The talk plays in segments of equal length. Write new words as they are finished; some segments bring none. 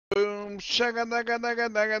Boom, shaka naga naga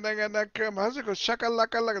naga naga naga. How's it go? Shaka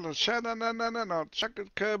laka laka. Shaka na na na na. Shaka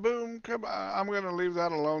kaboom. I'm gonna leave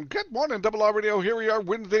that alone. Good morning, Double R Radio. Here we are,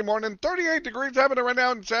 Wednesday morning. 38 degrees happening right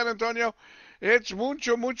now in San Antonio. It's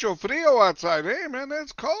mucho frío outside. Hey man,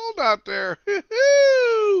 it's cold out there.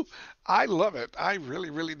 I love it. I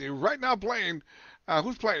really do. Right now playing.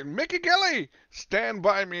 Who's playing? Mickey Gilly. Stand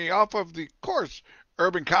by Me off of the course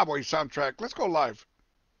Urban Cowboy soundtrack. Let's go live.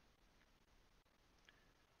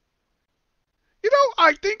 You know,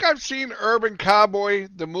 I think I've seen Urban Cowboy,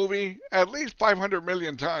 the movie, at least 500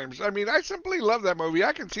 million times. I mean, I simply love that movie.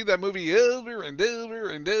 I can see that movie over and over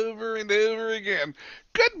and over and over again.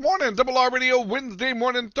 Good morning, Double R Radio, Wednesday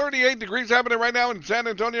morning, 38 degrees happening right now in San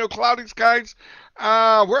Antonio, cloudy skies. Where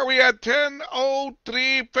are we at?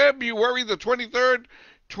 10:03 February the 23rd,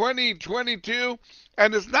 2022.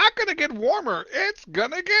 And it's not going to get warmer. It's going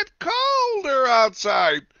to get colder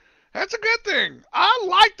outside. That's a good thing. I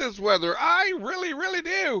like this weather. I really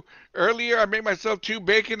do. Earlier, I made myself 2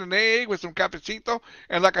 bacon and egg with some cafecito.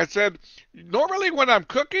 And like I said, normally when I'm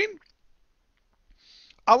cooking,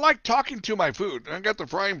 I like talking to my food. I got the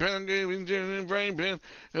frying pan.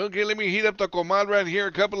 Okay, let me heat up the comal right here.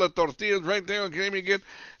 A couple of tortillas right there. Okay, let me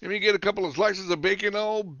get a couple of slices of bacon.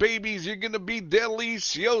 Oh, babies, you're gonna be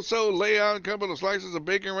delicioso. Lay out a couple of slices of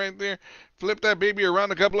bacon right there. Flip that baby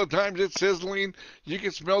around a couple of times. It's sizzling. You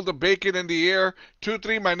can smell the bacon in the air. 2,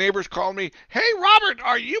 3. My neighbors call me. Hey, Robert,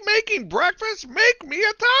 are you making breakfast? Make me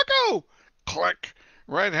a taco. Click.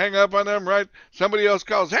 Right, hang up on them. Right. Somebody else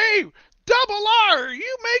calls. Hey, Double R, are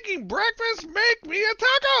you making breakfast? Make me a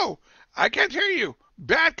taco. I can't hear you.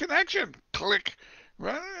 Bad connection. Click.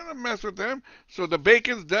 Right, I'm gonna mess with them. So the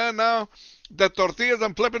bacon's done now. The tortillas,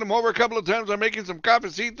 I'm flipping them over a couple of times. I'm making some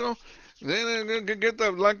cafecito. Then I'm gonna get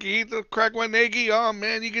the blanquito, crack one eggy. Oh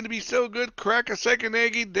man, you're gonna be so good. Crack a second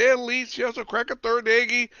eggy. Delicioso. Crack a third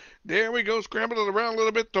eggy. There we go. Scramble it around a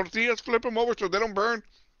little bit. Tortillas, flip them over so they don't burn.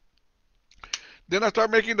 Then I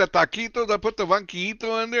start making the taquitos. I put the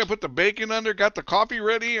banquito in there. I put the bacon under. Got the coffee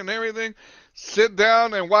ready and everything. Sit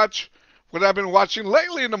down and watch what I've been watching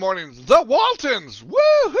lately in the mornings. The Waltons.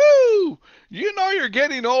 Woohoo! You know you're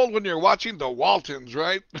getting old when you're watching the Waltons,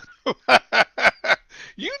 right?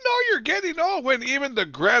 You know you're getting old when even the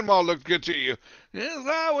grandma looks good to you. Yes,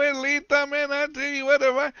 abuelita, man, I tell you what,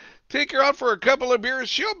 if I take her out for a couple of beers,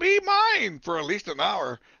 she'll be mine for at least an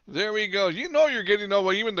hour. There we go. You know you're getting old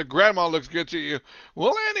when even the grandma looks good to you.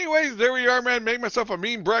 Well, anyways, there we are, man. Make myself a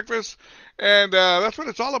mean breakfast. And that's what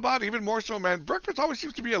it's all about, even more so, man. Breakfast always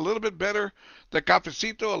seems to be a little bit better. The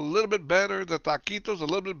cafecito a little bit better. The taquitos a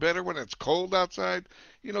little bit better when it's cold outside.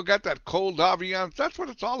 You know, got that cold ambiance. That's what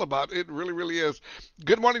it's all about. It really is.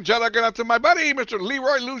 Good morning, John. I got out to my buddy, Mr.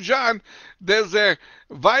 Leroy Lujan, desde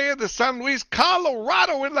Valle de San Luis,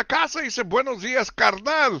 Colorado, in la casa. He said, buenos días,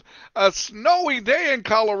 carnal. A snowy day in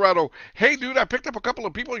Colorado. Hey, dude, I picked up a couple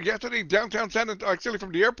of people yesterday downtown San Antonio, actually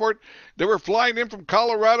from the airport. They were flying in from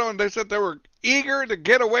Colorado, and they said they were eager to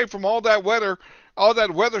get away from all that weather,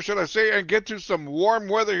 should I say, and get to some warm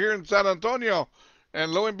weather here in San Antonio.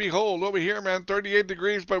 And lo and behold, over here, man, 38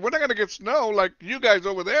 degrees. But we're not going to get snow like you guys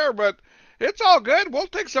over there, but it's all good. We'll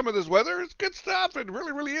take some of this weather. It's good stuff. It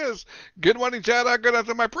really is. Good morning, Chad. Good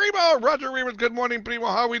after my primo, Roger Rivas. Good morning, primo.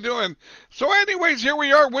 How we doing? So anyways, here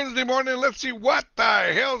we are Wednesday morning. Let's see what the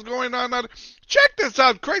hell's going on. Check this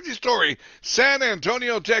out. Crazy story. San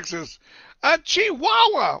Antonio, Texas. A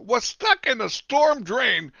Chihuahua was stuck in a storm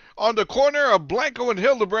drain on the corner of Blanco and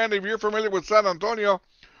Hildebrand, if you're familiar with San Antonio,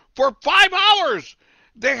 for 5 hours.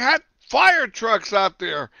 They had fire trucks out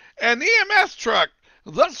there, an EMS truck.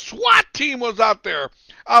 The SWAT team was out there.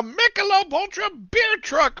 A Michelob Ultra beer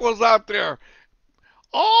truck was out there.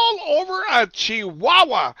 All over a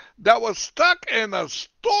Chihuahua that was stuck in a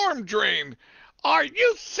storm drain. Are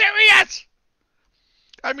you serious?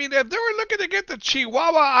 I mean, if they were looking to get the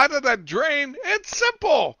Chihuahua out of that drain, it's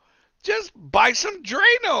simple. Just buy some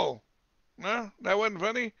Drano. No, that wasn't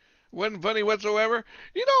funny. Wasn't funny whatsoever.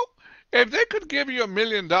 You know, if they could give you $1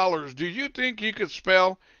 million, do you think you could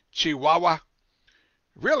spell Chihuahua?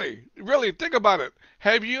 Really, think about it.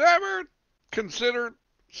 Have you ever considered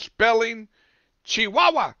spelling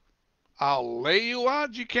Chihuahua? I'll lay you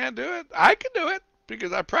odds you can't do it. I can do it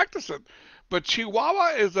because I practice it. But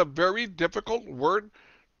Chihuahua is a very difficult word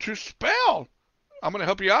to spell. I'm going to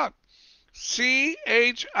help you out.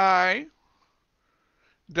 Chihuahua.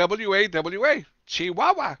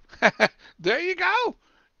 Chihuahua. There you go.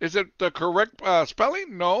 Is it the correct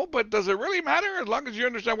spelling? No, but does it really matter as long as you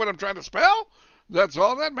understand what I'm trying to spell? That's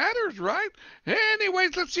all that matters, right?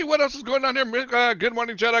 Anyways, let's see what else is going on here. Good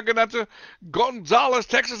morning, Chad. Good night to Gonzales,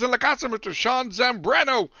 Texas, in La Casa, Mr. Sean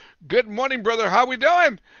Zambrano. Good morning, brother. How we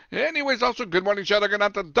doing? Anyways, also good morning, Chad. Good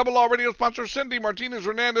night to Double R Radio sponsor Cindy Martinez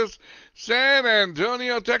Hernandez, San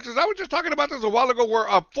Antonio, Texas. I was just talking about this a while ago where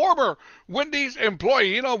a former Wendy's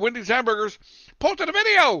employee, Wendy's Hamburgers, posted a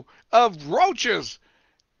video of roaches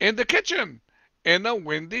in the kitchen, in the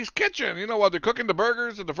Wendy's kitchen. While they're cooking the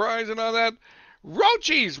burgers and the fries and all that.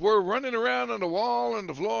 Roaches were running around on the wall and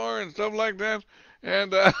the floor and stuff like that.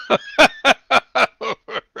 And,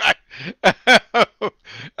 right.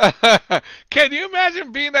 Can you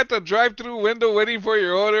imagine being at the drive-thru window waiting for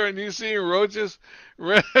your order and you seeing roaches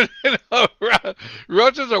running around?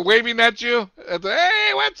 Roaches are waving at you.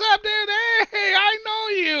 Hey, what's up, dude? Hey, I know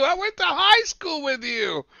you. I went to high school with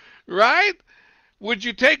you. Right? Would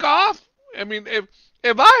you take off? I mean, if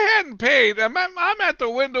I hadn't paid, I'm at the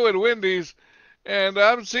window at Wendy's, and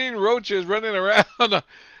I'm seeing roaches running around. I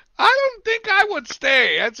don't think I would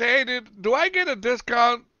stay. I'd say, hey, dude, do I get a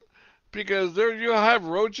discount because you have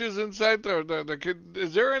roaches inside the kid?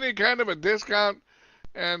 Is there any kind of a discount?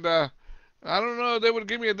 And I don't know if they would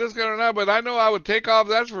give me a discount or not, but I know I would take off.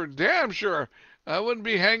 That's for damn sure. I wouldn't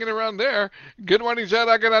be hanging around there. Good morning, Chad.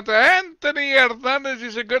 I got out to Anthony Hernandez. He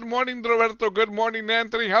said, good morning, Roberto. Good morning,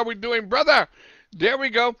 Anthony. How we doing, brother? There we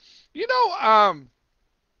go.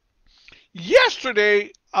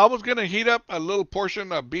 Yesterday, I was going to heat up a little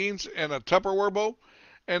portion of beans in a Tupperware bowl,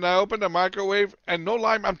 and I opened the microwave, and no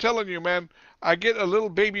lie, I'm telling you, man, I get a little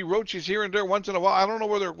baby roaches here and there once in a while. I don't know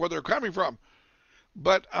where they're coming from,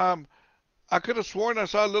 but I could have sworn I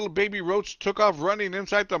saw a little baby roach took off running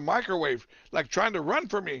inside the microwave, like trying to run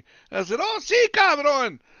for me. And I said, oh, sí,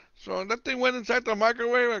 cabrón. So that thing went inside the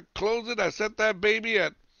microwave, I closed it, I set that baby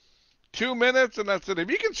at 2 minutes, and I said, if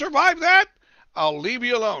you can survive that, I'll leave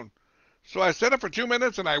you alone. So I set it for 2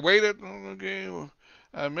 minutes, and I waited, okay,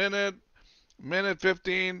 a minute, minute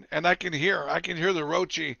 15, and I can hear the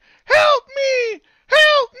roachy, help me,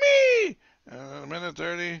 help me, minute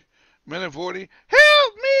 30, minute 40,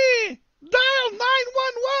 help me, dial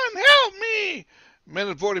 911, help me,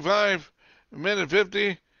 minute 45, minute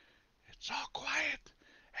 50, it's all quiet,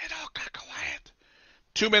 it all got quiet,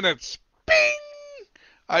 2 minutes, bing,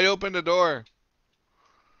 I opened the door,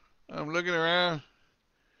 I'm looking around,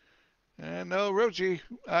 and no, Roachy,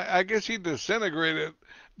 I guess he disintegrated.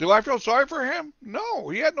 Do I feel sorry for him? No,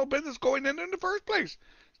 he had no business going in the first place.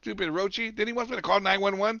 Stupid Roachy. Then he wants me to call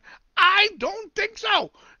 911? I don't think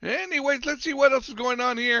so. Anyways, let's see what else is going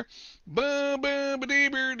on here.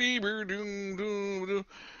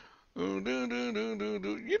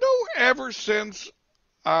 Ever since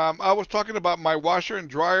I was talking about my washer and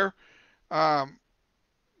dryer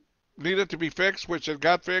needed to be fixed, which it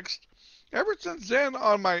got fixed, ever since then,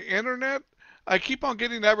 on my internet, I keep on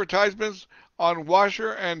getting advertisements on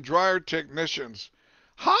washer and dryer technicians.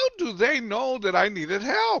 How do they know that I needed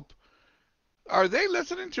help? Are they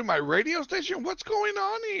listening to my radio station? What's going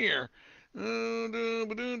on here?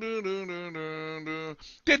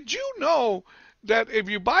 Did you know that if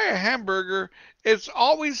you buy a hamburger, it's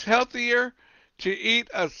always healthier to eat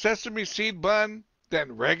a sesame seed bun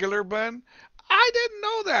than regular bun? I didn't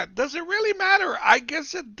know that. Does it really matter? I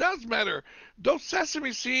guess it does matter. Those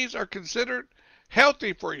sesame seeds are considered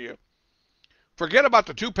healthy for you. Forget about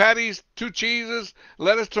the 2 patties, 2 cheeses,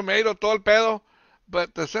 lettuce, tomato, todo el pedo.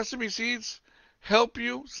 But the sesame seeds help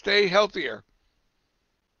you stay healthier.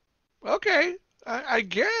 Okay, I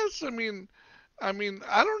guess. I mean,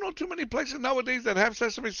 I don't know too many places nowadays that have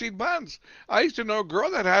sesame seed buns. I used to know a girl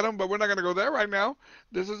that had them, but we're not going to go there right now.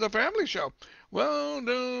 This is a family show. Well,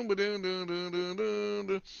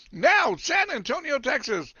 now, San Antonio,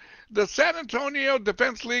 Texas. The San Antonio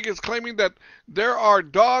Defense League is claiming that there are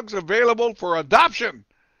dogs available for adoption.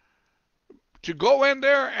 To go in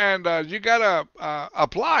there and you got to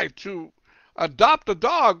apply to adopt a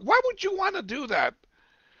dog. Why would you want to do that?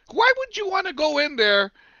 Why would you want to go in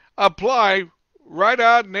there, apply, write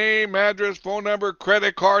out name, address, phone number,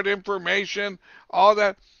 credit card information, all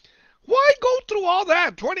that? Why go through all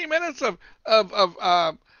that? 20 minutes of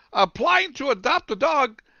applying to adopt a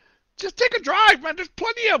dog. Just take a drive, man. There's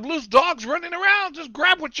plenty of loose dogs running around. Just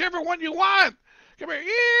grab whichever one you want. Come here.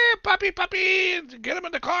 Yeah, puppy. Get him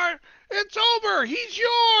in the car. It's over. He's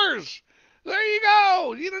yours. There you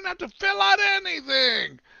go. You don't have to fill out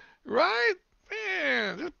anything. Right?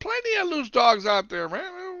 Man, there's plenty of loose dogs out there,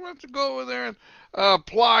 man. Who wants to go over there and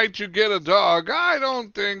apply to get a dog? I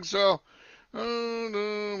don't think so. They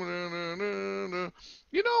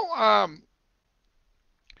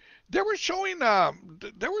were showing the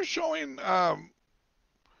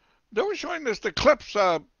clips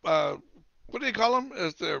what do you call them?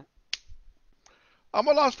 Is the I'm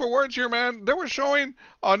a loss for words here, man. They were showing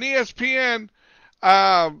on ESPN.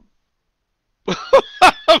 Um,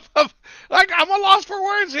 like I'm a loss for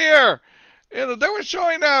words here. You know, they were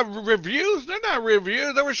showing reviews. They're not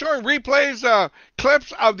reviews. They were showing replays,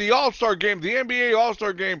 clips of the All-Star game, the NBA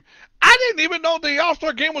All-Star game. I didn't even know the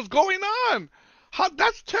All-Star game was going on.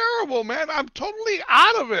 That's terrible, man. I'm totally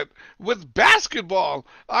out of it with basketball.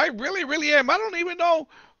 I really, really am. I don't even know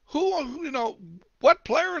what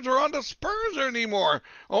players are on the Spurs anymore.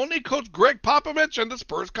 Only Coach Greg Popovich and the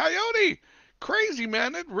Spurs Coyote. Crazy,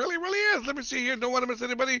 man. It really, really is. Let me see here. Don't want to miss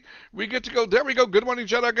anybody. We get to go. There we go. Good morning,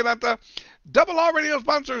 shout out. Good after. Double R Radio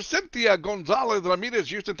sponsor, Cynthia Gonzalez Ramirez,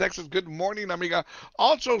 Houston, Texas. Good morning, amiga.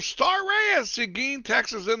 Also, Star Reyes, Seguin,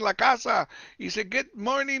 Texas, in La Casa. He said, good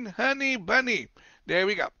morning, honey bunny. There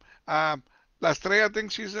we go. La Estrella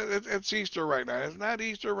thinks it's Easter right now. It's not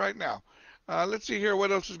Easter right now. Let's see here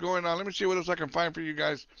what else is going on. Let me see what else I can find for you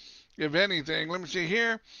guys, if anything. Let me see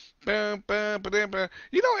here. You know,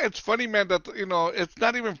 it's funny, man, that, it's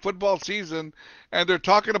not even football season, and they're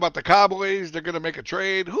talking about the Cowboys. They're going to make a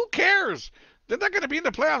trade. Who cares? They're not going to be in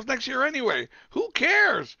the playoffs next year anyway. Who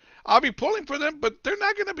cares? I'll be pulling for them, but they're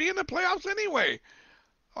not going to be in the playoffs anyway.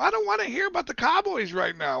 I don't want to hear about the Cowboys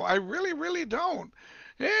right now. I really, really don't.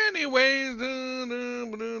 Anyways,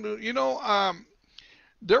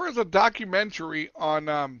 there is a documentary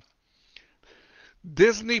on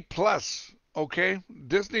Disney Plus. Okay,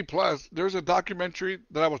 Disney Plus. There's a documentary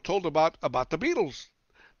that I was told about the Beatles.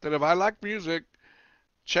 That if I like music,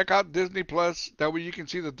 check out Disney Plus. That way you can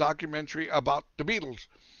see the documentary about the Beatles.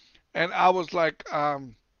 And I was like, I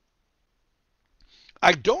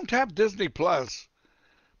don't have Disney Plus,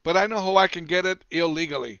 but I know how I can get it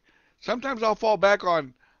illegally. Sometimes I'll fall back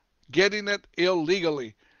on getting it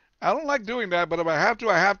illegally. I don't like doing that, but if I have to,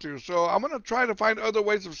 I have to. So I'm going to try to find other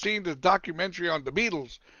ways of seeing this documentary on the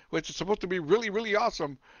Beatles, which is supposed to be really, really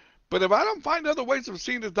awesome. But if I don't find other ways of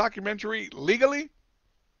seeing this documentary legally,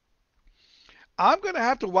 I'm going to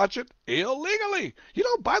have to watch it illegally.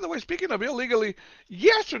 By the way, speaking of illegally,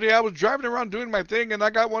 yesterday I was driving around doing my thing, and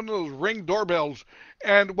I got one of those Ring doorbells.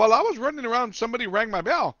 And while I was running around, somebody rang my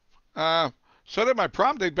bell. So did my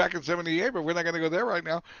prom date back in '78, but we're not going to go there right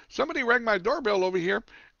now. Somebody rang my doorbell over here,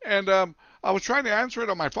 and I was trying to answer it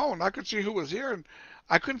on my phone. I could see who was here, and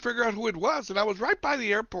I couldn't figure out who it was. And I was right by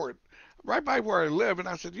the airport, right by where I live, and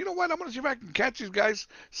I said, you know what, I'm going to see if I can catch these guys,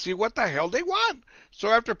 see what the hell they want. So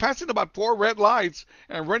after passing about 4 red lights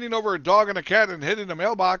and running over a dog and a cat and hitting the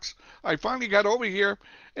mailbox, I finally got over here,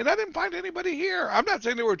 and I didn't find anybody here. I'm not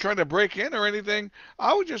saying they were trying to break in or anything.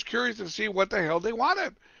 I was just curious to see what the hell they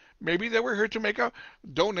wanted. Maybe they were here to make a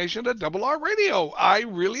donation to Double R Radio. I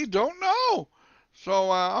really don't know.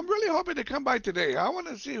 So I'm really hoping to come by today. I want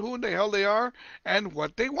to see who in the hell they are and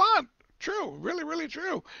what they want. True. Really, really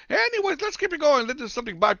true. Anyways, let's keep it going. This is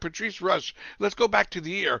something by Patrice Rush. Let's go back to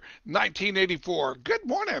the year 1984. Good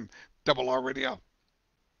morning, Double R Radio.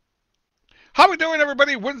 How we doing,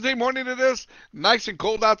 everybody? Wednesday morning it is. Nice and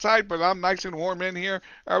cold outside, but I'm nice and warm in here.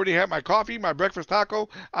 I already had my coffee, my breakfast taco.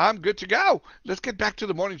 I'm good to go. Let's get back to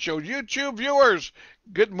the morning show. YouTube viewers,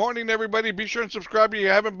 good morning, everybody. Be sure and subscribe if you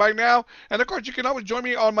haven't by now. And, of course, you can always join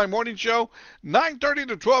me on my morning show, 9:30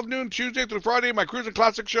 to 12 noon, Tuesday through Friday, my Cruising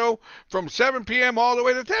Classic show from 7 p.m. all the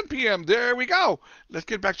way to 10 p.m. There we go. Let's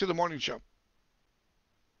get back to the morning show.